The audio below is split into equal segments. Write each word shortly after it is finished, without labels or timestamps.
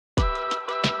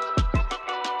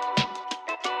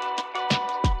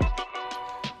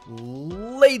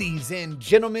Ladies and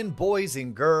gentlemen, boys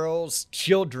and girls,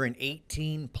 children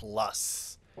 18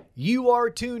 plus. You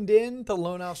are tuned in to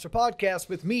Lone Officer Podcast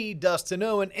with me, Dustin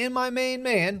Owen, and my main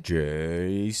man,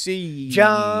 JC.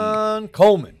 John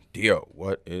Coleman. Dio,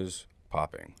 what is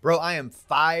popping? Bro, I am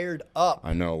fired up.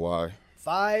 I know why.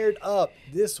 Fired up.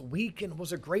 This weekend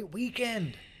was a great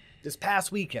weekend. This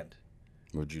past weekend.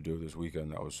 What'd you do this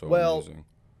weekend? That was so amazing.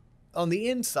 On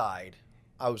the inside,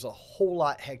 I was a whole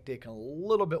lot hectic and a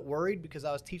little bit worried because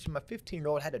I was teaching my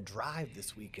 15-year-old how to drive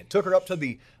this weekend. Took her up to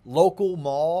the local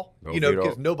mall,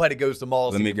 because nobody goes to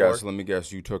malls anymore. Let me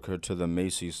guess. You took her to the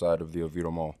Macy's side of the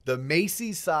Oviedo Mall. The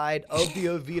Macy's side of the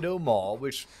Oviedo Mall,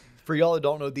 which for y'all that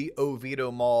don't know, the Oviedo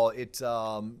Mall, it's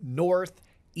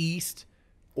northeast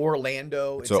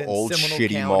Orlando. It's an old Seminole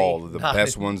shitty County. mall, the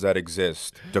best ones that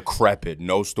exist. Decrepit,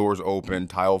 no stores open,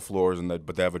 tile floors,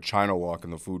 but they have a China walk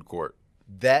in the food court.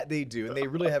 That they do, and they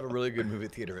really have a really good movie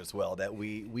theater as well. That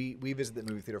we visit the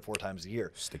movie theater 4 times a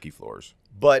year. Sticky floors.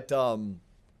 But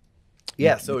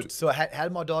yeah, so I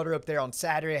had my daughter up there on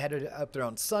Saturday. I had her up there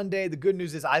on Sunday. The good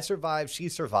news is I survived. She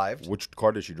survived. Which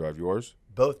car did she drive? Yours?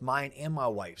 Both mine and my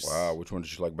wife's. Wow. Which one did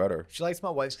she like better? She likes my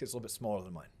wife's because it's a little bit smaller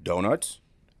than mine. Donuts?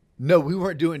 No, we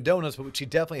weren't doing donuts, but she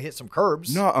definitely hit some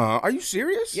curbs. Nuh-uh. Are you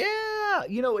serious? Yeah.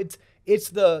 It's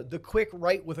the quick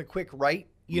right with a quick right.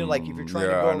 Like if you're trying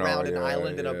to go around an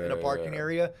island in a parking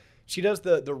area. She does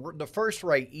the first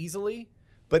right easily,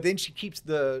 but then she keeps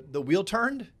the wheel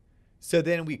turned. So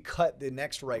then we cut the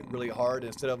next right really hard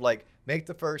instead of like make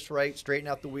the first right, straighten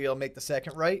out the wheel, make the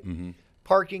second right. Mm-hmm.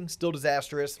 Parking, still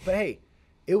disastrous. But hey,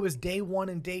 it was day 1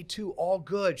 and day 2, all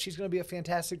good. She's going to be a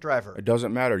fantastic driver. It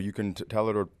doesn't matter. You can tell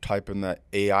her to type in that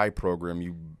AI program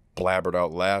you blabbered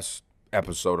out last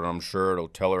episode, and I'm sure it'll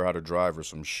tell her how to drive or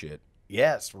some shit.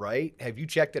 Yes, right? Have you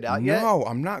checked it out yet? No,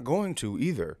 I'm not going to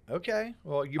either. Okay.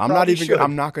 Well, you I'm probably not even. should.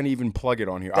 I'm not going to even plug it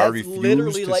on here. That's I refuse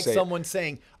literally to like say someone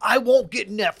saying, "I won't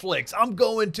get Netflix. I'm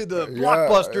going to the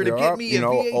Blockbuster to get me a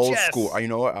VHS." Old school. You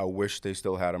know what? I wish they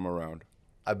still had them around.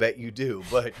 I bet you do.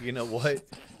 But you know what?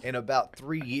 In about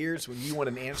 3 years, when you want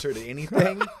an answer to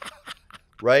anything,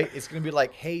 right? It's going to be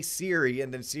like, "Hey Siri,"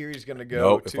 and then Siri's going to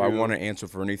go. If I want to answer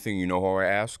for anything, you know who I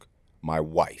ask? My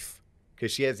wife.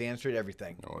 Because she has answered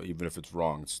everything. No, even if it's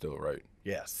wrong, it's still right.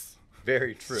 Yes,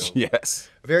 very true.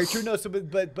 Yes, very true. No, so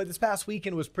but this past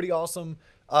weekend was pretty awesome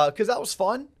because that was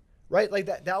fun, right? Like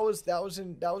that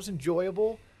was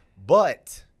enjoyable.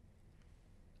 But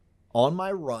on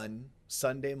my run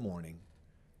Sunday morning,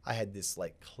 I had this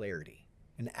like clarity,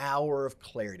 an hour of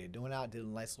clarity. Did a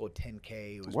nice little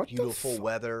 10K. It was beautiful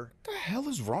weather. What the hell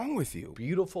is wrong with you?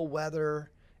 Beautiful weather,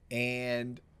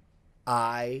 and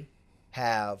I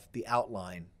have the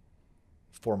outline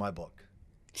for my book.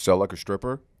 Sell Like a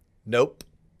Stripper? Nope.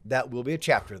 That will be a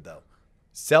chapter, though.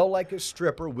 Sell Like a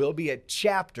Stripper will be a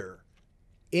chapter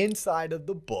inside of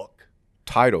the book.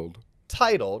 Titled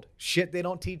Shit They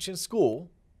Don't Teach in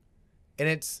School. And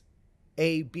it's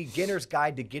a beginner's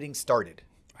guide to getting started.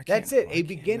 That's it. A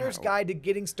beginner's guide to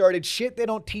getting started. Shit they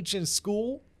don't teach in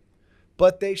school,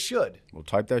 but they should. Well,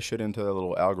 type that shit into that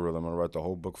little algorithm and write the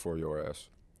whole book for your ass.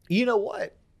 You know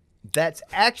what? That's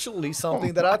actually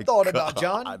something that I thought about,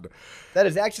 John. That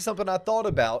is actually something I thought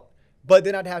about, but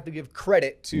then I'd have to give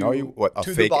credit to the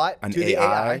bot, to the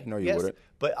AI. No, you wouldn't.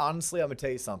 But honestly, I'm going to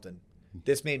tell you something.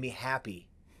 This made me happy.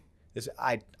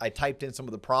 I typed in some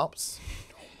of the prompts.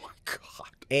 Oh, my God.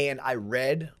 And I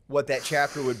read what that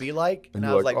chapter would be like, and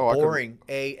I was like, boring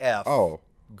AF. Oh.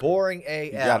 Boring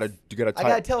AF. You gotta type. I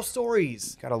got to tell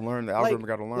stories. You got to learn. The algorithm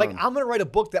got to learn. Like, I'm going to write a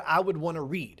book that I would want to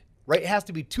read. Right? It has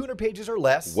to be 200 pages or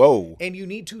less. Whoa. And you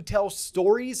need to tell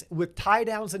stories with tie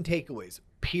downs and takeaways,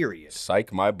 period.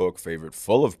 Psych, my book favorite,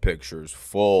 full of pictures,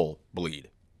 full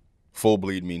bleed. Full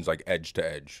bleed means like edge to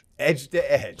edge. Edge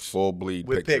to edge. Full bleed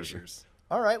with pictures.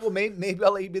 All right. Well, maybe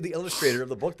I'll let you be the illustrator of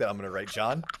the book that I'm going to write,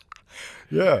 John.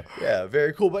 Yeah. Yeah,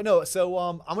 very cool. But no, so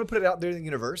I'm going to put it out there in the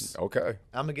universe. Okay.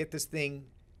 I'm going to get this thing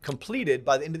completed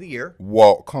by the end of the year.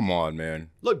 Whoa, come on,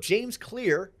 man. Look, James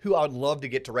Clear, who I would love to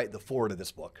get to write the foreword of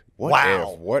this book.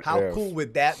 Wow. How cool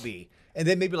would that be? And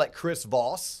then maybe like Chris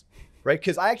Voss, right?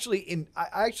 Because I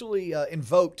actually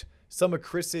invoked some of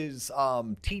Chris's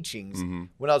teachings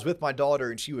when I was with my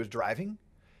daughter and she was driving,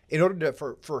 in order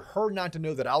for her not to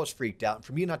know that I was freaked out and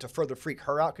for me not to further freak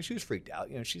her out because she was freaked out.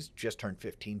 She's just turned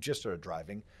 15, just started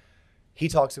driving. He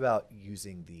talks about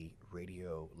using the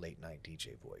radio late night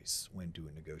DJ voice when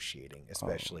doing negotiating,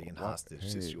 especially in hostage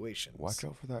situations. Watch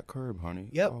out for that curb, honey.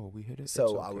 Yep. Oh, we hit it.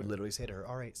 So I would literally say to her,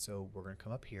 all right, so we're going to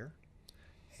come up here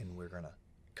and we're going to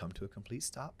come to a complete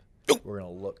stop. We're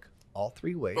going to look all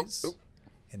 3 ways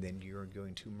and then you're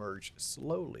going to merge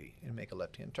slowly and make a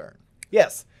left-hand turn.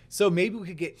 Yes. So maybe we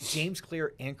could get James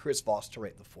Clear and Chris Voss to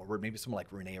write the foreword. Maybe someone like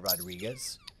Renee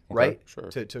Rodriguez, right? Sure.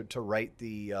 To write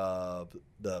the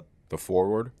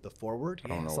foreword. The forward, I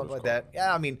don't know something what like it's that.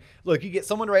 Yeah, I mean, look, you get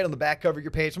someone to write on the back cover of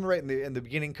your page, someone write in the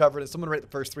beginning cover, and someone to write the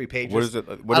first 3 pages. What is it?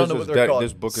 I don't know what they're called.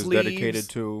 This book Sleeves. is dedicated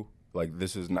to. Like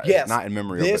this is not. Yes, It's not in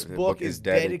memory of. This But book is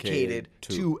dedicated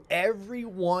to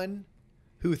everyone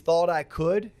who thought I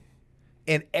could,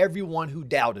 and everyone who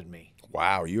doubted me.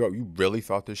 Wow, you really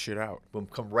thought this shit out. Boom,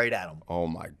 come right at them. Oh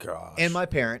my gosh. And my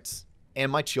parents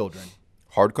and my children.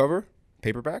 Hardcover,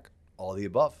 paperback, all the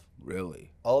above.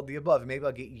 Really? All of the above. And maybe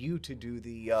I'll get you to do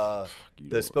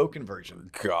the spoken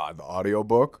version. God, the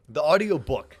audiobook? The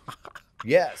audiobook.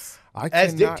 Yes.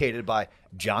 As dictated by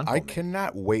John Coleman. I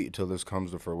cannot wait till this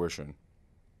comes to fruition.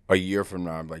 A year from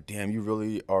now, I'm like, damn, you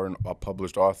really are a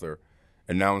published author.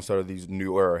 And now instead of these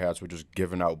new era hats, we're just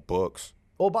giving out books.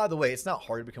 Oh, by the way, it's not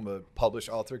hard to become a published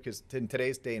author because in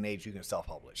today's day and age, you can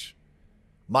self-publish.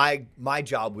 My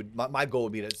goal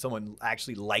would be that someone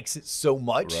actually likes it so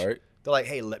much. Right. They're like,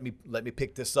 hey, let me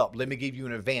pick this up. Let me give you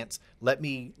an advance. Let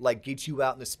me get you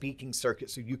out in the speaking circuit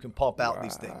so you can pump out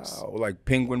these things. Like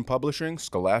Penguin Publishing,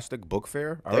 Scholastic Book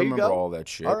Fair. I There you remember go. all that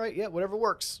shit. All right, yeah, whatever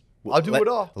works. I'll do it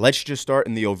all. Let's just start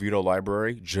in the Oviedo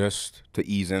Library just to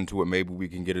ease into it. Maybe we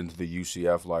can get into the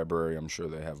UCF library. I'm sure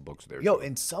they have books there. Yo, too.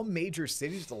 in some major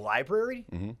cities, the library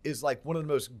is like one of the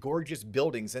most gorgeous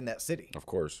buildings in that city. Of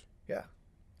course. Yeah.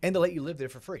 And they let you live there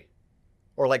for free.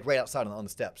 Or like right outside on the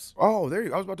steps. Oh, there you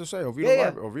go. I was about to say,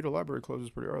 Oviedo Library closes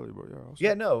pretty early, but yeah.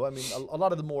 Yeah, no, I mean, a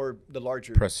lot of the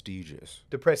larger... Prestigious.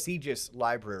 The prestigious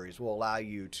libraries will allow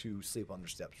you to sleep on their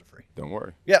steps for free. Don't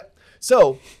worry. Yeah.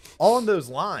 So, on those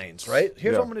lines, right,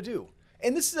 here's what I'm going to do.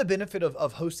 And this is a benefit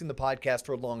of hosting the podcast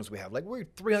for as long as we have. Like, we're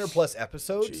 300 plus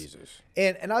episodes. Jesus.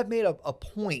 And I've made a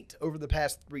point over the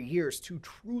past 3 years to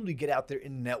truly get out there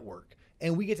and network.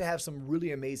 And we get to have some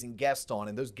really amazing guests on.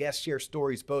 And those guests share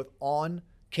stories both on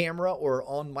camera or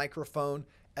on microphone,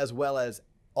 as well as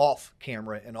off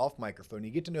camera and off microphone.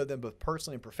 You get to know them both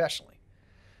personally and professionally.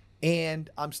 And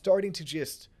I'm starting to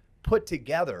just put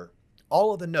together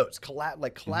all of the notes,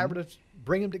 collaborative,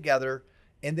 bring them together.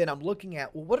 And then I'm looking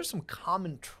at, well, what are some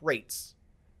common traits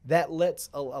that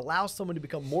allow someone to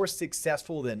become more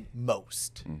successful than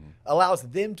most, allows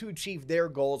them to achieve their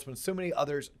goals when so many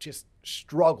others just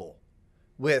struggle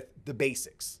with the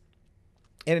basics.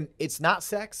 And it's not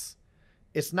sex,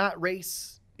 it's not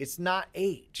race, it's not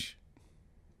age,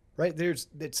 right?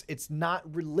 It's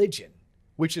not religion,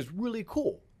 which is really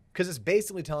cool because it's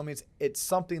basically telling me it's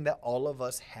something that all of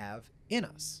us have in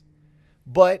us.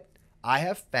 But I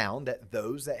have found that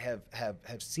those that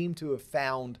have seemed to have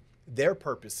found their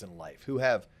purpose in life, who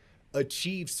have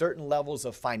achieved certain levels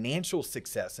of financial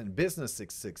success and business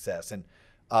success, and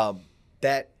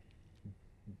that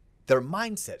their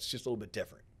mindset's just a little bit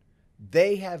different.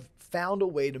 They have found a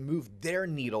way to move their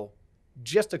needle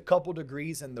just a couple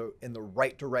degrees in the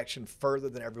right direction further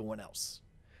than everyone else.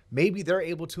 Maybe they're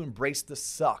able to embrace the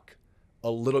suck a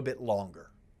little bit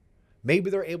longer. Maybe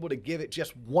they're able to give it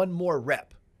just one more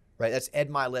rep, right? That's Ed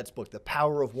Milet's book, The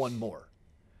Power of One More.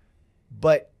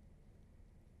 But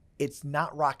it's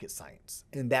not rocket science,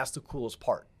 and that's the coolest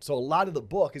part. So a lot of the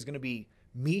book is going to be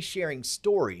me sharing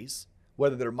stories,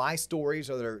 whether they're my stories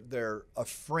or they're a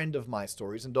friend of my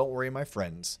stories. And don't worry, my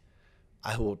friends,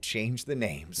 I will change the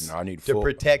names to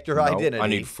protect your identity. I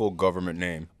need full government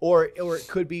name. Or it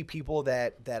could be people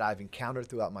that I've encountered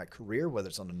throughout my career, whether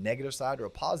it's on the negative side or a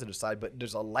positive side, but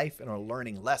there's a life and a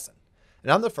learning lesson.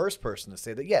 And I'm the first person to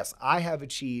say that, yes, I have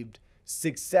achieved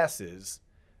successes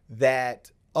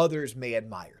that others may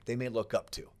admire, they may look up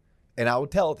to. And I will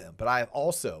tell them, but I have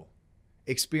also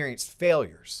experienced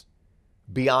failures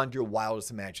beyond your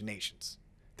wildest imaginations.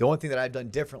 The only thing that I've done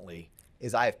differently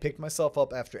is I have picked myself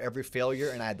up after every failure,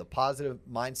 and I had the positive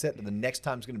mindset that the next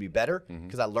time is going to be better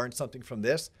because I learned something from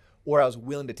this, or I was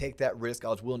willing to take that risk. I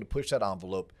was willing to push that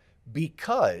envelope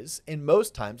because in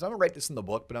most times, I'm going to write this in the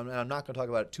book, but I'm not going to talk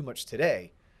about it too much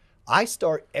today. I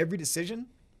start every decision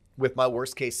with my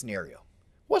worst case scenario.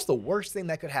 What's the worst thing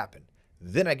that could happen?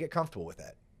 Then I get comfortable with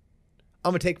that.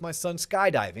 I'm going to take my son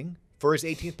skydiving for his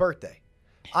 18th birthday.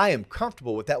 I am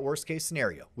comfortable with that worst case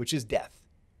scenario, which is death.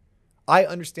 I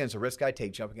understand it's a risk I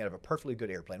take jumping out of a perfectly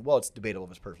good airplane. Well, it's debatable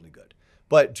if it's perfectly good,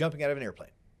 but jumping out of an airplane.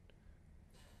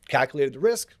 Calculated the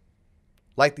risk,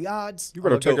 like the odds. You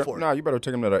better take him. No, you better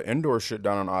take him to that indoor shit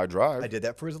down on iDrive. I did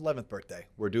that for his 11th birthday.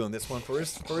 We're doing this one for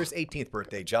his 18th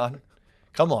birthday, John.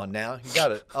 Come on now, you got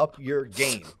to up your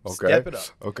game. Okay. Step it up.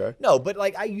 Okay. No, but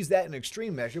like I use that in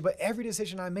extreme measure. But every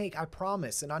decision I make, I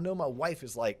promise, and I know my wife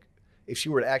is like, if she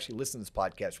were to actually listen to this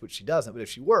podcast, which she doesn't, but if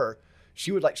she were,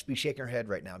 she would like be shaking her head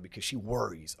right now because she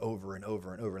worries over and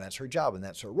over and over. And that's her job and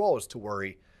that's her role, is to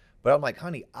worry. But I'm like,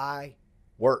 honey, I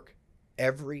work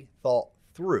every thought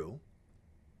through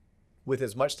with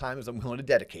as much time as I'm willing to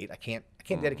dedicate. I can't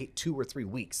dedicate 2 or 3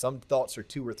 weeks. Some thoughts are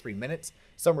 2 or 3 minutes.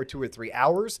 Some are 2 or 3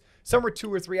 hours. Some are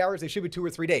 2 or 3 hours. They should be 2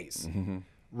 or 3 days.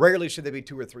 Rarely should they be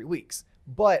 2 or 3 weeks.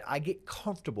 But I get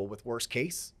comfortable with worst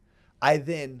case. I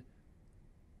then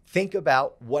think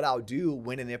about what I'll do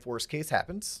when and if worst case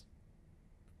happens.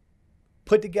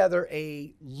 Put together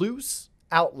a loose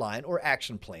outline or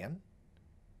action plan.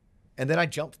 And then I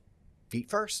jump feet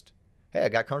first. Hey, I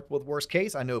got comfortable with worst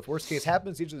case. I know if worst case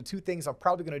happens, these are the 2 things I'm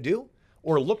probably going to do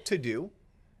or look to do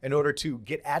in order to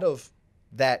get out of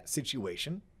that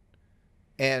situation.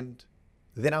 And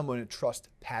then I'm going to trust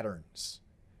patterns.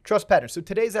 Trust patterns. So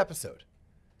today's episode,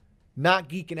 not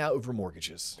geeking out over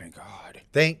mortgages. Thank God.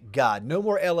 Thank God. No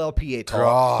more LLPA talk.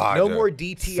 God. No more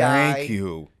DTI. Thank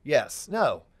you. Yes.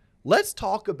 No. Let's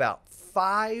talk about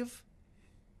 5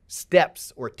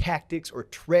 steps or tactics or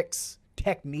tricks,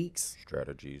 techniques.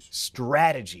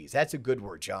 Strategies. That's a good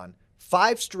word, John.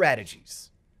 5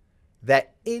 strategies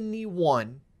that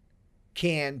anyone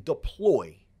can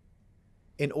deploy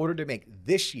in order to make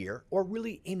this year, or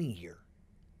really any year,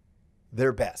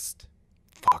 their best.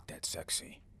 Fuck, that's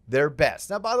sexy. Their best.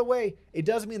 Now, by the way, it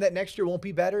doesn't mean that next year won't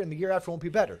be better and the year after won't be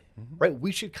better, right?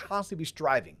 We should constantly be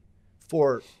striving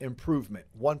for improvement,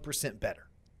 1% better,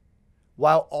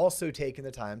 while also taking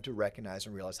the time to recognize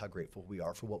and realize how grateful we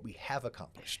are for what we have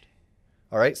accomplished.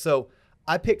 All right, so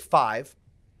I picked 5.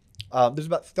 There's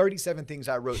about 37 things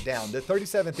I wrote down. The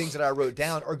 37 things that I wrote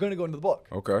down are going to go into the book.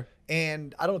 Okay.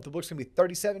 And I don't know if the book's going to be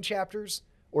 37 chapters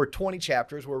or 20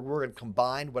 chapters, where we're going to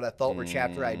combine what I thought were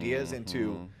chapter ideas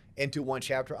into one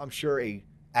chapter. I'm sure a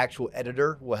actual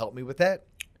editor will help me with that.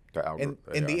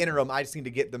 In the interim, I just need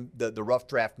to get the rough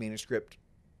draft manuscript.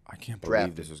 I can't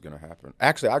believe this is going to happen.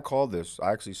 Actually, I called this.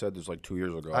 I actually said this like 2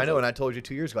 years ago. I know, and I told you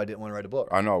 2 years ago I didn't want to write a book.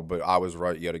 I know, but I was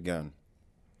right yet again.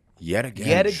 Yet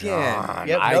again. John.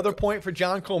 Yep, another point for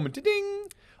John Coleman. Ding.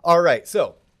 All right,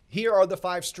 so here are the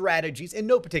 5 strategies in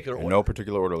no particular order. In no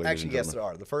particular order, ladies Actually, and yes, gentlemen.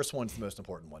 there are. The first one's the most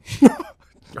important one.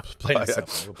 Plain and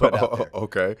simple. We'll put it out there.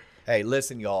 Okay. Hey,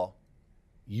 listen, y'all.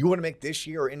 You want to make this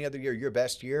year or any other year your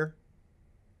best year?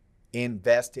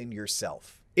 Invest in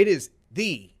yourself. It is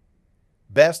the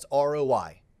best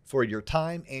ROI for your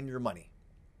time and your money.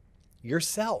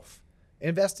 Yourself.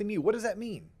 Invest in you. What does that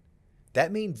mean?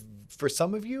 That means for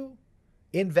some of you,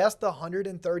 invest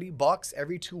 $130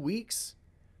 every 2 weeks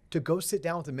to go sit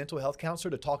down with a mental health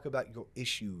counselor to talk about your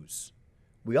issues.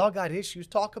 We all got issues.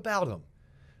 Talk about them.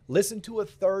 Listen to a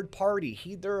third party.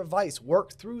 Heed their advice.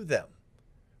 Work through them.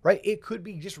 Right? It could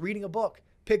be just reading a book.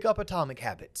 Pick up Atomic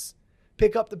Habits.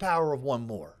 Pick up The Power of One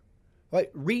More. Right?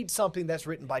 Read something that's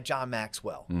written by John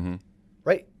Maxwell.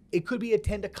 Right? It could be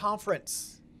attend a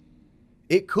conference.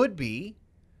 It could be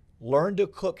learn to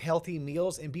cook healthy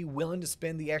meals and be willing to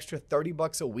spend the extra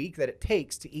 $30 a week that it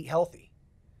takes to eat healthy.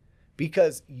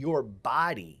 Because your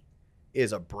body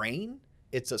is a brain,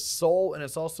 it's a soul, and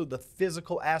it's also the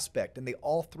physical aspect. And they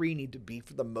all 3 need to be,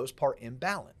 for the most part, in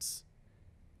balance.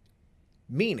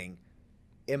 Meaning,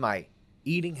 am I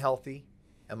eating healthy?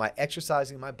 Am I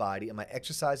exercising my body? Am I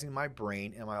exercising my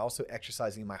brain? Am I also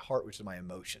exercising my heart, which is my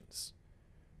emotions?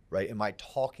 Right? Am I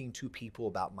talking to people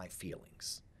about my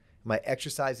feelings? Am I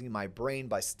exercising my brain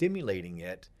by stimulating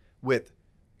it with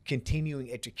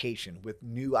continuing education, with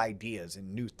new ideas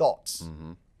and new thoughts?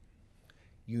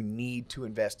 You need to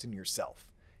invest in yourself.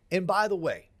 And by the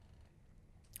way,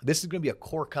 this is going to be a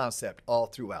core concept all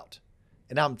throughout.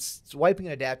 And I'm swiping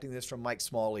and adapting this from Mike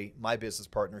Smalley, my business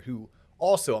partner, who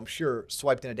also, I'm sure,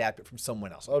 swiped and adapted from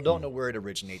someone else. I don't know where it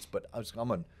originates, but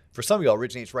for some of y'all, it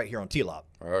originates right here on TLOP.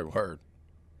 All right, word.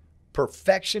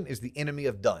 Perfection is the enemy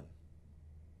of done.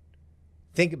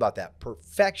 Think about that.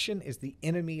 Perfection is the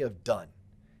enemy of done.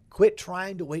 Quit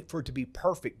trying to wait for it to be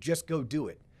perfect. Just go do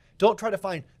it. Don't try to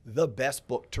find the best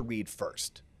book to read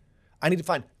first. I need to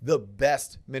find the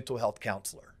best mental health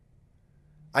counselor.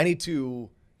 I need to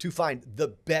find the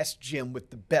best gym with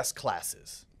the best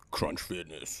classes. Crunch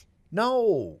Fitness.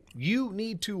 No, you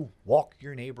need to walk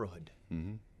your neighborhood.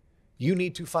 You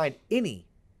need to find any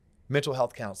mental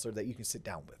health counselor that you can sit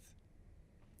down with.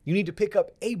 You need to pick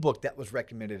up a book that was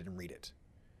recommended and read it.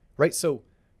 Right? So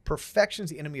perfection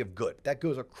is the enemy of good. That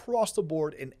goes across the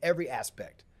board in every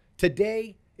aspect.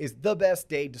 Today is the best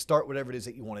day to start whatever it is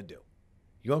that you want to do.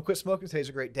 You want to quit smoking? Today's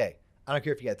a great day. I don't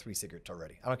care if you had 3 cigarettes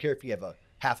already. I don't care if you have a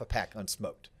half a pack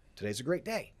unsmoked. Today's a great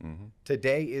day.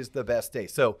 Today is the best day.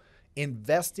 So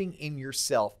investing in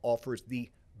yourself offers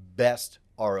the best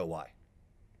ROI.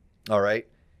 All right.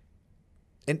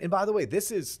 And by the way, this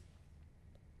is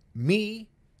me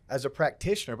as a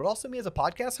practitioner, but also me as a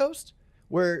podcast host,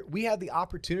 where we have the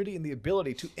opportunity and the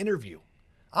ability to interview.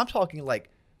 I'm talking like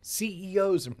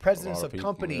CEOs and presidents of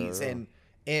companies and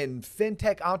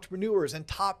fintech entrepreneurs and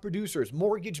top producers,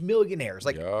 mortgage millionaires,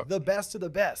 like the best of the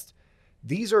best.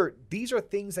 These are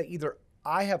things that either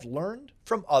I have learned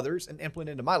from others and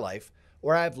implemented into my life,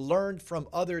 or I've learned from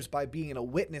others by being a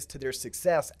witness to their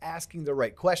success, asking the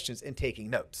right questions and taking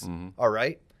notes. All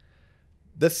right.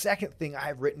 The second thing I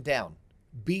have written down,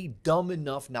 be dumb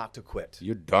enough not to quit.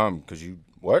 You're dumb because you,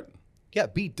 what? Yeah,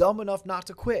 be dumb enough not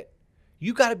to quit.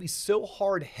 You got to be so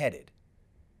hard-headed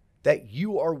that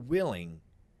you are willing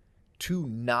to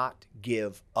not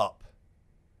give up.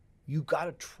 You got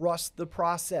to trust the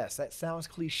process. That sounds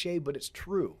cliche, but it's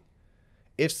true.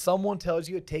 If someone tells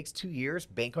you it takes 2 years,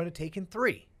 bank on it taking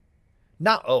 3.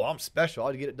 Not, oh, I'm special.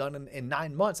 I'll get it done in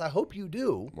 9 months. I hope you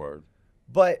do. Word.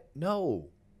 But no.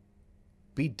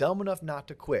 Be dumb enough not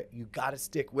to quit. You got to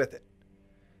stick with it.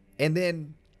 And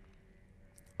then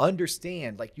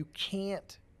understand, like, you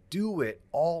can't do it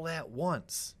all at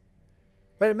once.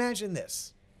 But imagine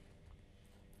this.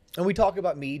 And we talk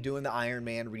about me doing the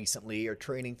Ironman recently or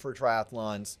training for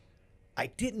triathlons. I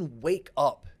didn't wake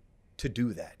up to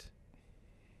do that.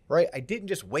 Right? I didn't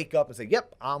just wake up and say,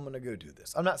 yep, I'm going to go do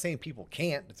this. I'm not saying people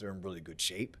can't if they're in really good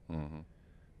shape.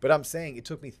 But I'm saying it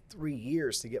took me 3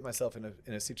 years to get myself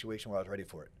in a situation where I was ready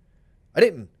for it. I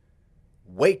didn't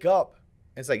wake up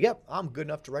and say, yep, I'm good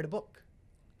enough to write a book.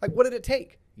 Like, what did it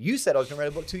take? You said I was going to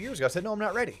write a book 2 years ago. I said, no, I'm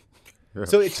not ready. Yeah.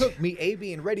 So it took me, A,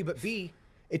 being ready, but B,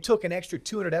 it took an extra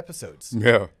 200 episodes.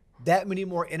 Yeah. That many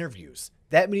more interviews.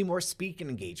 That many more speaking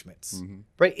engagements.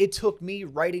 Right? It took me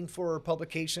writing for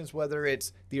publications, whether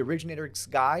it's the Originator's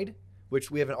Guide, which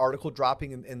we have an article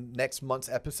dropping in next month's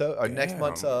episode or next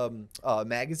month's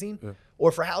magazine,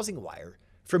 or for Housing Wire,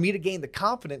 for me to gain the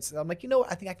confidence. I'm like, you know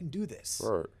what? I think I can do this.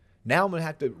 Right. Now I'm going to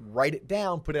have to write it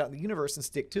down, put it out in the universe, and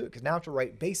stick to it. Because now I have to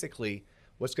write basically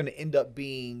what's going to end up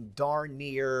being darn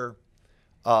near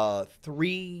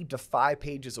 3 to 5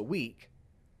 pages a week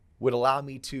would allow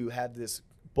me to have this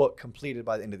book completed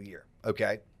by the end of the year.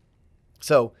 Okay.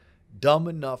 So dumb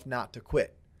enough not to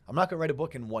quit. I'm not going to write a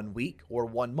book in 1 week or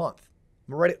 1 month.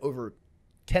 I'm going to write it over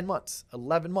 10 months,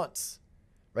 11 months,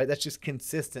 right? That's just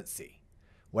consistency.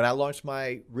 When I launched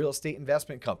my real estate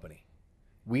investment company,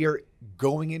 we are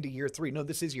going into year 3. No,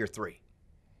 this is year 3.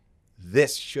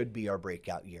 This should be our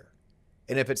breakout year.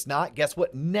 And if it's not, guess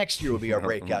what? Next year will be our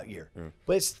breakout year.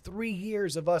 But it's 3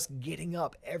 years of us getting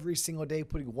up every single day,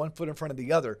 putting one foot in front of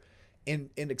the other and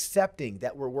accepting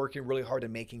that we're working really hard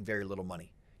and making very little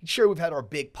money. Sure, we've had our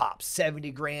big pops,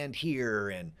 70 grand here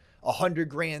and 100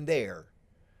 grand there.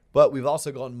 But we've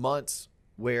also gone months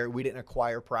where we didn't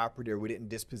acquire property or we didn't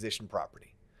disposition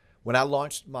property. When I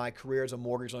launched my career as a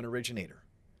mortgage loan originator,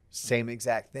 same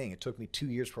exact thing. It took me 2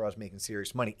 years before I was making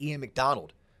serious money. Ian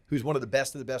McDonald, who's one of the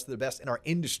best of the best of the best in our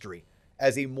industry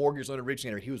as a mortgage loan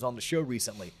originator, he was on the show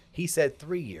recently. He said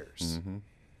 3 years. I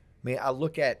mean, I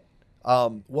look at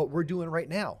what we're doing right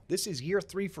now. This is year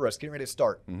 3 for us, getting ready to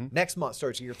start. Next month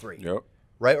starts year 3. Yep.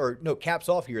 Right? Or no, caps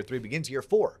off year 3, begins year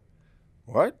 4.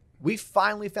 What? We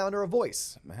finally found our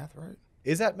voice. Math right?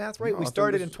 Is that math right? No, we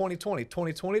started in 2020,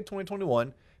 2020 to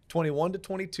 2021, 21 to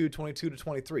 22, 22 to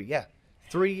 23. Yeah.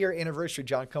 3-year anniversary,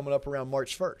 John, coming up around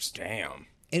March 1st. Damn.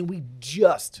 And we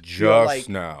just like,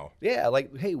 now. Yeah,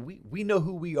 like, hey, we know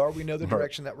who we are. We know the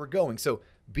direction that we're going. So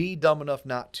be dumb enough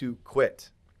not to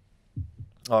quit.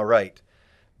 All right.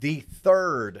 The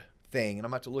third thing, and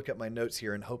I'm going to have to look at my notes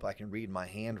here and hope I can read my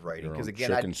handwriting. Because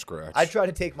again, I try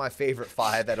to take my favorite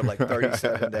 5 out of like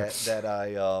 37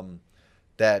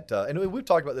 and we've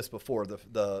talked about this before,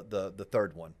 the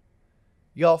third one.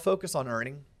 Y'all focus on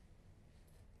earning.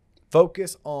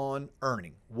 Focus on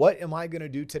earning. What am I going to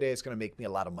do today that's going to make me a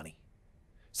lot of money?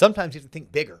 Sometimes you have to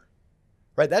think bigger,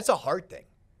 right? That's a hard thing.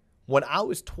 When I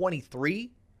was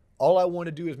 23, all I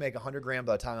wanted to do is make 100 grand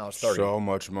by the time I was 30. So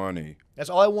much money. That's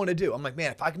all I want to do. I'm like,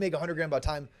 man, if I can make 100 grand by the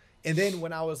time, and then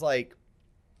when I was like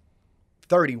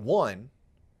 31,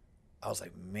 I was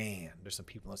like, man, there's some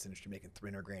people in this industry making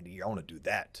 300 grand a year. I want to do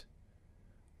that.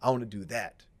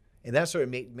 And then I started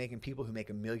making people who make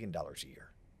 $1 million a year.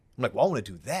 I'm like, well, I want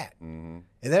to do that. And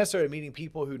then I started meeting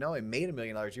people who not only made $1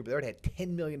 million a year, but they already had $10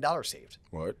 million saved.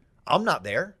 What? I'm not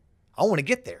there. I want to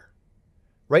get there.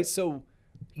 Right? So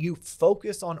you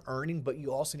focus on earning, but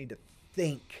you also need to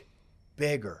think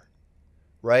bigger.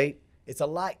 Right? It's a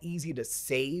lot easier to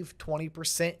save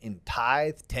 20% and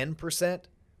tithe 10%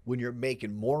 when you're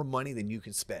making more money than you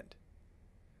can spend.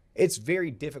 It's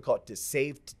very difficult to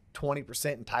save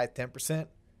 20% and tithe 10%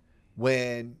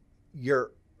 when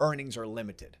your earnings are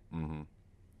limited.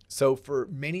 So for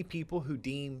many people who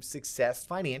deem success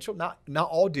financial, not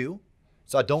all do.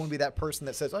 So I don't want to be that person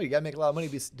that says, oh, you got to make a lot of money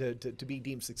to be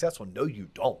deemed successful. No, you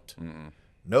don't. Mm-mm.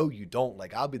 No, you don't.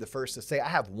 Like, I'll be the first to say, I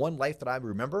have one life that I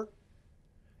remember,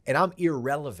 and I'm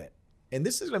irrelevant. And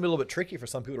this is going to be a little bit tricky for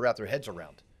some people to wrap their heads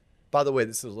around. By the way,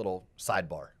 this is a little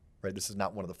sidebar, right? This is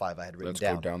not one of the 5 I had written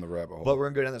down. Let's go down the rabbit hole. But we're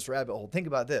going to go down this rabbit hole. Think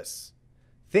about this.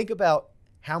 Think about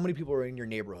how many people are in your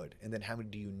neighborhood, and then how many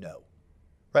do you know?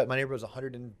 Right, my neighborhood has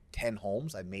 110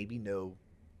 homes. I maybe know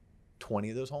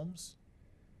 20 of those homes.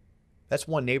 That's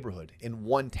one neighborhood in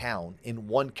one town, in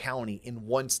one county, in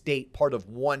one state, part of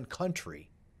one country.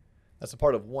 That's a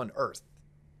part of one earth.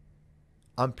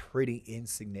 I'm pretty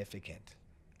insignificant.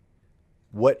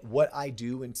 What I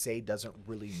do and say doesn't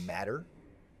really matter.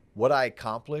 What I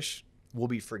accomplish will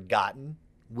be forgotten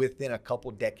within a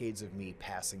couple decades of me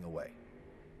passing away.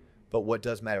 But what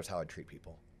does matter is how I treat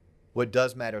people. What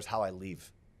does matter is how I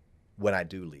leave when I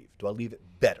do leave. Do I leave it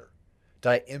better? Do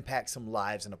I impact some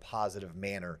lives in a positive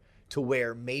manner to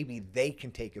where maybe they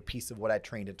can take a piece of what I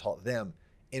trained and taught them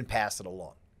and pass it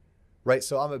along? Right?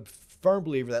 So I'm a firm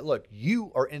believer that, look,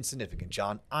 you are insignificant,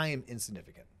 John. I am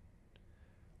insignificant.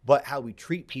 But how we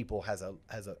treat people has a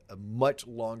much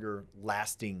longer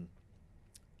lasting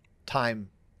time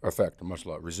effect, a much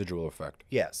longer residual effect.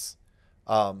 Yes.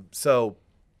 So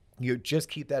you just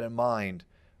keep that in mind,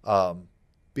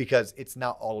 because it's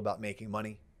not all about making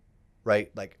money,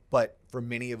 right? Like, but for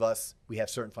many of us, we have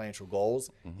certain financial goals.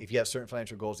 Mm-hmm. If you have certain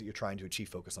financial goals that you're trying to achieve,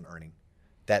 focus on earning.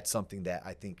 That's something that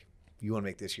I think you want to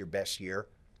make this your best year.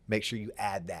 Make sure you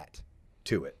add that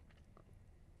to it.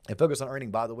 And focus on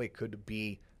earning, by the way, could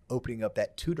be opening up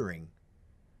that tutoring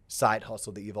side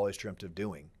hustle that you've always dreamt of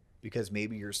doing, because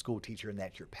maybe you're a school teacher and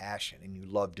that's your passion and you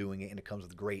love doing it and it comes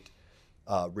with great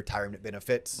retirement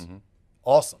benefits. Mm-hmm.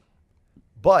 Awesome.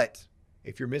 But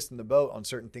if you're missing the boat on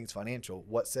certain things financial,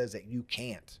 what says that you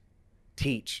can't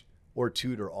teach or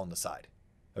tutor on the side?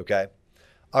 Okay.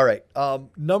 All right.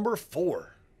 Number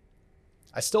 4,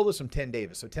 I stole this from Tim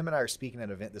Davis. So Tim and I are speaking at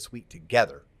an event this week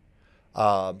together. So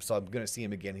I'm going to see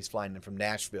him again. He's flying in from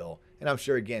Nashville. And I'm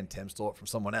sure, again, Tim stole it from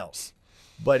someone else.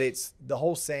 But it's the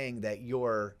whole saying that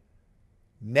your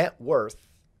net worth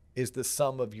is the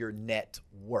sum of your net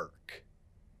work.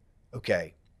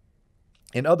 Okay.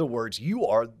 In other words, you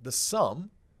are the sum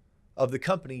of the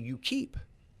company you keep.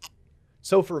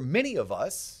 So for many of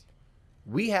us,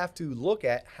 we have to look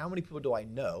at how many people do I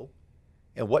know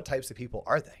and what types of people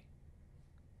are they?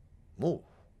 Ooh,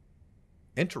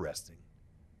 interesting.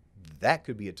 That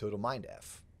could be a total mind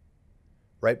F,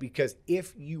 right? Because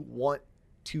if you want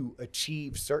to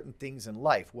achieve certain things in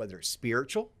life, whether it's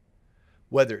spiritual,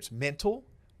 whether it's mental,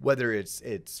 whether it's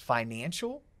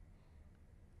financial,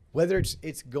 whether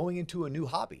it's going into a new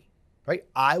hobby, right?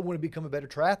 I want to become a better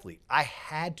triathlete. I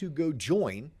had to go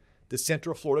join the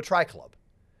Central Florida Tri Club,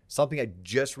 something I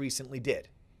just recently did,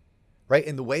 right?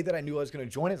 And the way that I knew I was going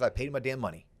to join it is I paid my damn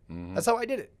money. Mm-hmm. That's how I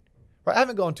did it. Right? I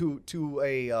haven't gone to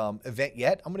a event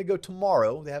yet. I'm going to go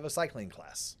tomorrow. They have a cycling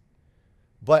class.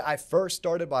 But I first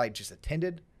started by just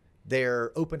attended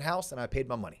their open house and I paid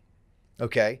my money.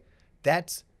 Okay?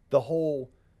 That's the whole,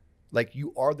 like,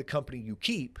 you are the company you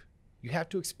keep. You have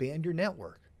to expand your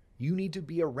network. You need to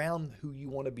be around who you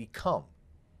want to become.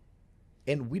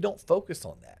 And we don't focus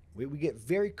on that. We get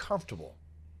very comfortable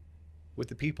with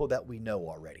the people that we know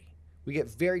already. We get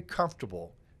very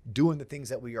comfortable doing the things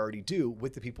that we already do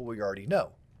with the people we already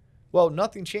know. Well,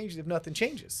 nothing changes if nothing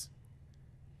changes.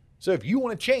 So if you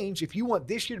want to change, if you want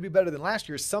this year to be better than last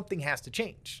year, something has to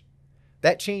change.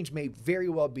 That change may very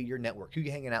well be your network, who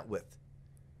you're hanging out with.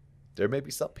 There may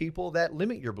be some people that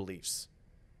limit your beliefs.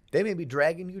 They may be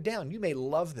dragging you down. You may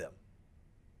love them.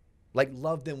 Like,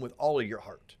 love them with all of your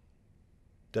heart.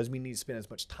 Doesn't mean you need to spend as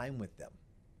much time with them.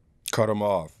 Cut them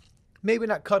off. Maybe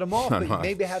not cut them off, but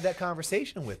maybe have that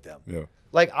conversation with them. Yeah.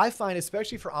 Like, I find,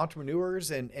 especially for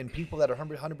entrepreneurs and people that are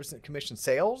 100% commission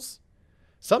sales,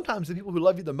 sometimes the people who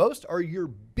love you the most are your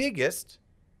biggest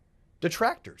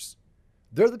detractors.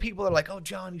 They're the people that are like, oh,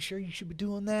 John, you sure you should be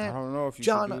doing that? I don't know if you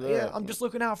John, should do that. Yeah, I'm just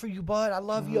looking out for you, bud. I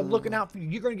love you. I'm looking out for you.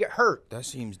 You're going to get hurt. That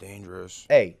seems dangerous.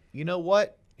 Hey, you know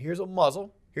what? Here's a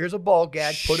muzzle. Here's a ball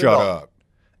gag. Put it Shut on. up.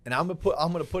 And I'm gonna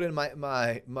put in my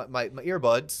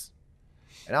earbuds,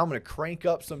 and I'm gonna crank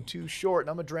up some Too Short, and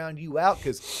I'm gonna drown you out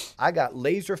because I got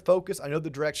laser focus. I know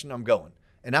the direction I'm going,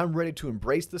 and I'm ready to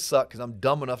embrace the suck because I'm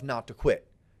dumb enough not to quit.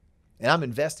 And I'm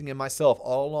investing in myself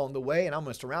all along the way, and I'm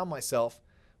gonna surround myself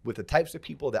with the types of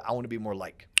people that I want to be more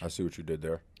like. I see what you did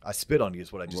there. I spit on you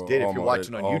is what I just did. If you're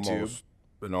watching on YouTube.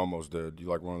 It almost did. You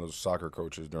like one of those soccer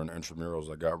coaches during the intramurals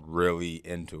that got really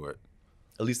into it.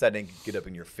 At least I didn't get up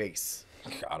in your face.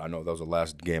 God, I know that was the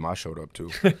last game I showed up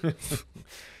to.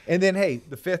 And then, hey,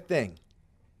 the fifth thing.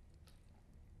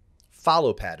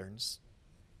 Follow patterns.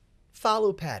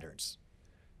 Follow patterns.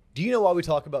 Do you know why we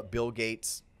talk about Bill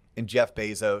Gates and Jeff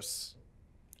Bezos?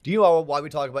 Do you know why we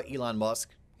talk about Elon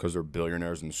Musk? Because they're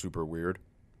billionaires and super weird.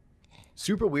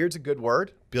 Super weird's a good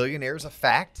word. Billionaire's a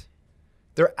fact.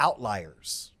 They're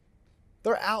outliers.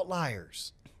 They're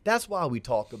outliers. That's why we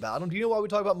talk about them. Do you know why we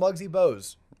talk about Muggsy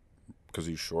Bogues? Because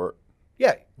he's short.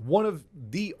 Yeah, one of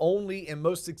the only and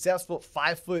most successful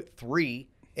 5'3"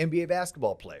 NBA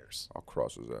basketball players. I'll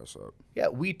cross his ass up. Yeah,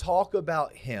 we talk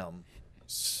about him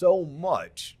so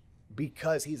much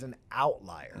because he's an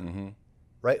outlier,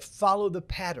 right? Follow the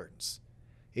patterns.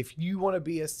 If you want to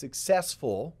be as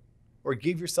successful or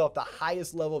give yourself the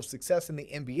highest level of success in the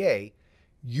NBA,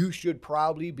 you should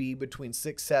probably be between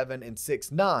 6'7" and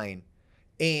 6'9"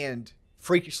 and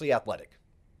freakishly athletic.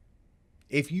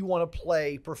 If you want to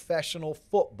play professional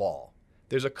football,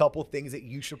 there's a couple things that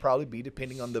you should probably be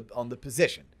depending on the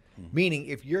position. Meaning,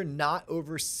 if you're not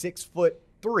over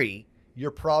 6'3",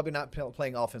 you're probably not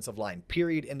playing offensive line.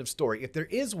 Period. End of story. If there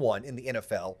is one in the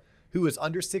NFL who is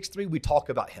under 6'3", we talk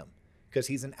about him because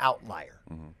he's an outlier.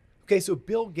 Okay, so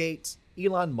Bill Gates,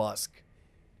 Elon Musk.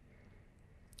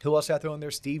 Who else out there on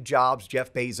there? Steve Jobs,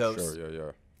 Jeff Bezos. Sure,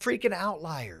 yeah. Freaking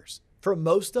outliers. For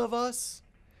most of us,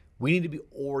 we need to be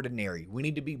ordinary. We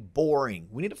need to be boring.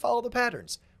 We need to follow the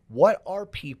patterns. What are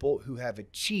people who have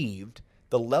achieved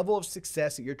the level of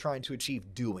success that you're trying to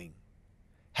achieve doing?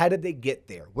 How did they get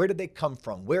there? Where did they come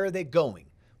from? Where are they going?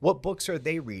 What books are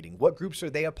they reading? What groups are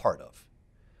they a part of?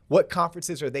 What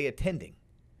conferences are they attending?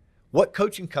 What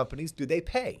coaching companies do they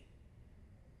pay?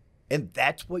 And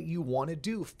that's what you want to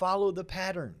do. Follow the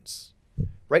patterns,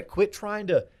 right? Quit trying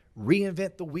to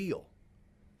reinvent the wheel.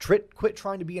 Quit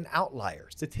trying to be an outlier.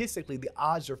 Statistically, the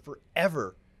odds are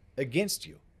forever against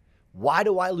you. Why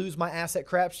do I lose my asset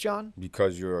craps, John?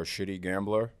 Because you're a shitty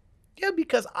gambler? Yeah,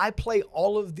 because I play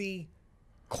all of the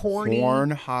corny.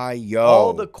 Corn-hi-yo. All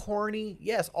of the corny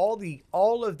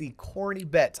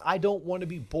bets. I don't want to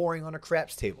be boring on a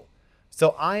craps table.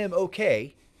 So I am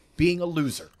okay being a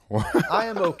loser. I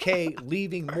am okay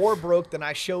leaving more broke than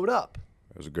I showed up.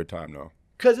 It was a good time, though.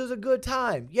 Because it was a good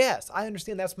time. Yes, I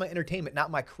understand that's my entertainment,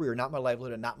 not my career, not my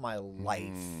livelihood, and not my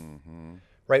life.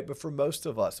 Right? But for most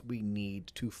of us, we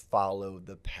need to follow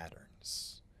the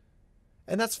patterns.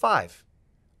 And that's 5.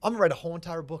 I'm going to write a whole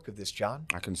entire book of this, John.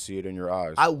 I can see it in your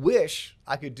eyes. I wish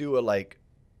I could do a,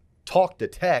 talk to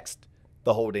text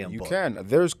the whole damn book. You can.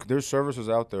 There's services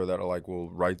out there that will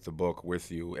write the book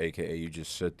with you, a.k.a. you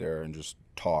just sit there and just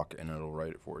talk, and it'll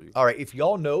write it for you. All right, if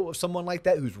y'all know of someone like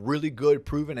that who's really good,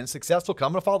 proven, and successful,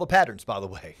 I'm going to follow the patterns, by the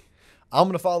way. I'm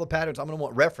going to follow the patterns. I'm going to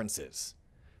want references.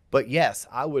 But yes,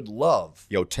 I would love.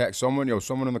 Someone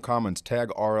in the comments,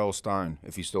 tag R.L. Stein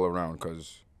if he's still around,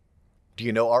 because. Do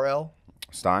you know R.L.?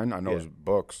 Stein? I know his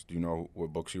books. Do you know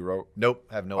what books he wrote? Nope,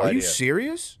 I have no idea. Are you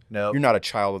serious? No. You're not a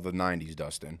child of the 90s,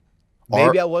 Dustin.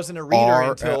 Maybe I wasn't a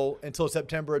reader until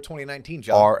September of 2019,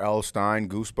 John. R.L. Stein,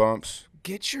 Goosebumps.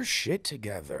 Get your shit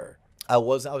together. I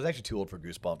was actually too old for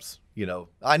Goosebumps.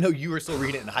 I know you were still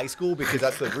reading it in high school because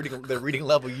that's the reading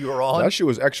level you were on. That shit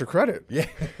was extra credit. Yeah.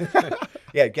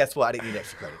 Yeah, guess what? I didn't need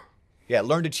extra credit. Yeah,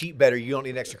 learn to cheat better. You don't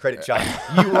need extra credit, John.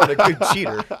 You weren't a good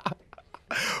cheater.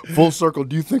 Full circle.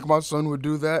 Do you think my son would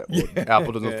do that? Well,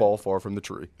 apple doesn't fall far from the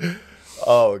tree.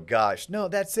 Oh, gosh. No,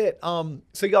 that's it.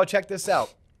 So y'all check this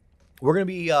out. We're going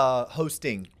to be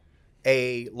hosting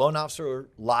a Loan Officer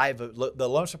the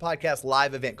Loan Officer Podcast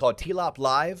live event called TLOP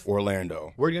Live.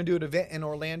 Orlando. We're going to do an event in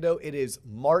Orlando. It is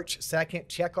March 2nd.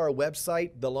 Check our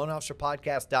website,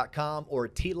 theloanofficerpodcast.com or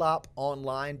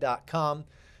tloponline.com.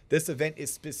 This event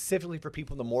is specifically for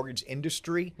people in the mortgage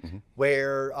industry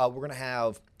where we're going to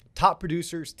have top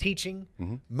producers teaching,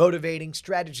 motivating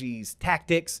strategies,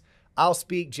 tactics. I'll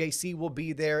speak. JC will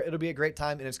be there. It'll be a great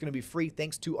time, and it's going to be free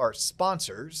thanks to our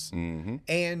sponsors. And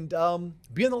be on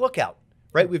the lookout,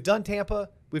 right? We've done Tampa.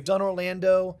 We've done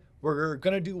Orlando. We're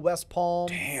going to do West Palm.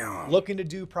 Damn. Looking to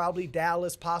do probably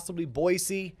Dallas, possibly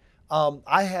Boise.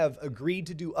 I have agreed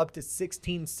to do up to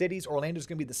 16 cities. Orlando's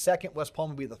going to be the second. West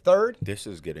Palm will be the third. This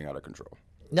is getting out of control.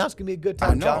 Now it's going to be a good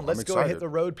time, John. Let's go and hit excited. the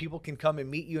road. People can come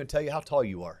and meet you and tell you how tall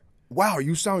you are. Wow,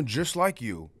 you sound just like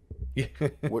you.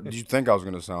 What did you think I was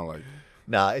going to sound like?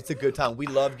 Nah, it's a good time. We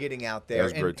love getting out there.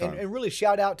 That's a great time. And really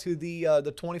shout out to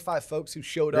the 25 folks who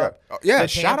showed up. Yeah, to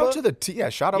shout out Tampa. to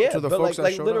the shout out to the folks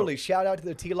that showed literally, up. shout out to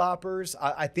the TLOPers.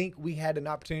 I think we had an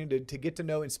opportunity to get to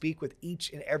know and speak with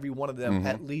each and every one of them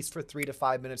at least for 3 to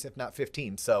 5 minutes, if not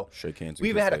 15. So Shake hands. we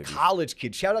even had a college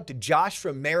kid. Shout out to Josh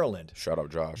from Maryland. Shout out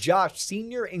Josh. Josh,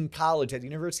 senior in college at the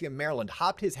University of Maryland,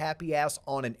 hopped his happy ass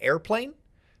on an airplane,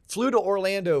 flew to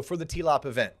Orlando for the TLOP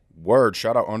event. Word.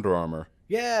 Shout out Under Armour.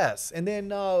 Yes, and then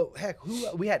heck,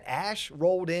 we had Ash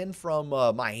rolled in from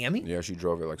Miami. Yeah, she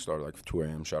drove it started like 2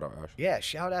 a.m. Shout out Ash. Yeah,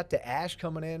 shout out to Ash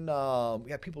coming in. We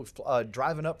got people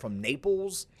driving up from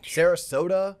Naples,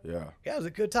 Sarasota. Yeah, it was a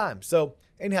good time. So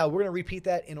anyhow, we're gonna repeat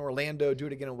that in Orlando, do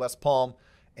it again in West Palm,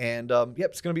 and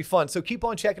it's gonna be fun. So keep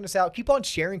on checking us out, keep on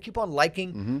sharing, keep on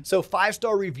liking. So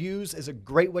 5-star reviews is a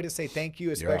great way to say thank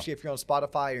you, especially if you're on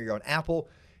Spotify or you're on Apple.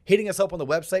 Hitting us up on the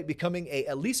website, becoming a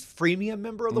at least freemium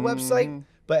member of the website.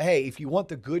 But hey, if you want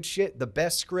the good shit, the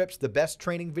best scripts, the best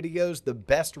training videos, the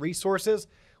best resources,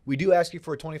 we do ask you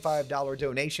for a $25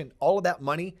 donation. All of that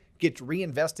money gets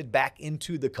reinvested back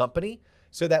into the company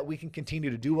so that we can continue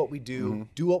to do what we do,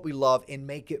 do what we love, and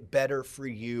make it better for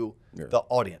you, the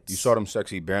audience. You saw them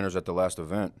sexy banners at the last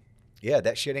event. Yeah,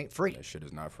 that shit ain't free. That shit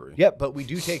is not free. Yep, but we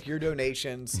do take your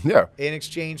donations in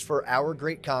exchange for our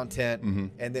great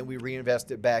content, and then we reinvest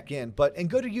it back in. And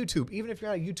go to YouTube. Even if you're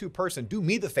not a YouTube person, do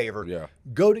me the favor. Yeah.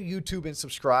 Go to YouTube and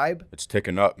subscribe. It's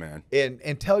ticking up, man.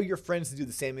 And tell your friends to do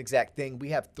the same exact thing. We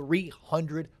have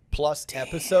 300 plus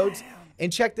episodes.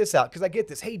 And check this out, because I get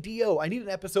this. Hey, Dio, I need an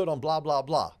episode on blah, blah,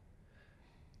 blah.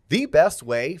 The best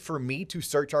way for me to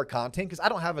search our content, because I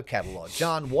don't have a catalog.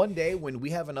 John, one day when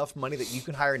we have enough money that you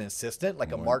can hire an assistant,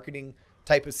 like a marketing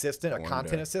type assistant, a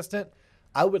content assistant,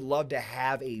 I would love to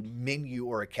have a menu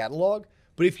or a catalog.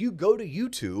 But if you go to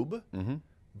YouTube,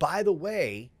 by the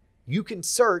way, you can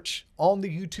search on the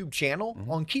YouTube channel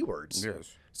on keywords.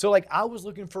 Yes. So like I was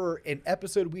looking for an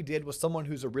episode we did with someone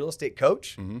who's a real estate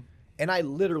coach. And I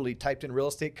literally typed in real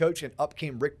estate coach and up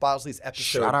came Rick Bosley's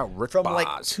episode Shout out Rick from Bos.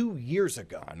 like 2 years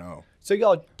ago. I know. So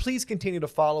y'all, please continue to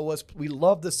follow us. We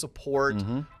love the support.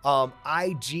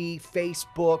 IG,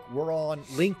 Facebook, we're on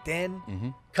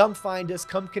LinkedIn. Come find us,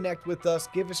 come connect with us,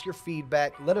 give us your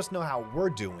feedback, let us know how we're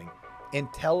doing,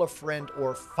 and tell a friend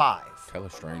or 5. Tell a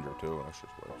stranger too. That's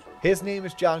just worse. His name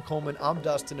is John Coleman. I'm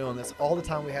Dustin, and that's all the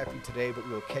time we have for you today, but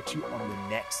we will catch you on the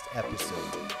next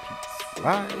episode. Peace.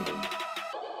 Bye.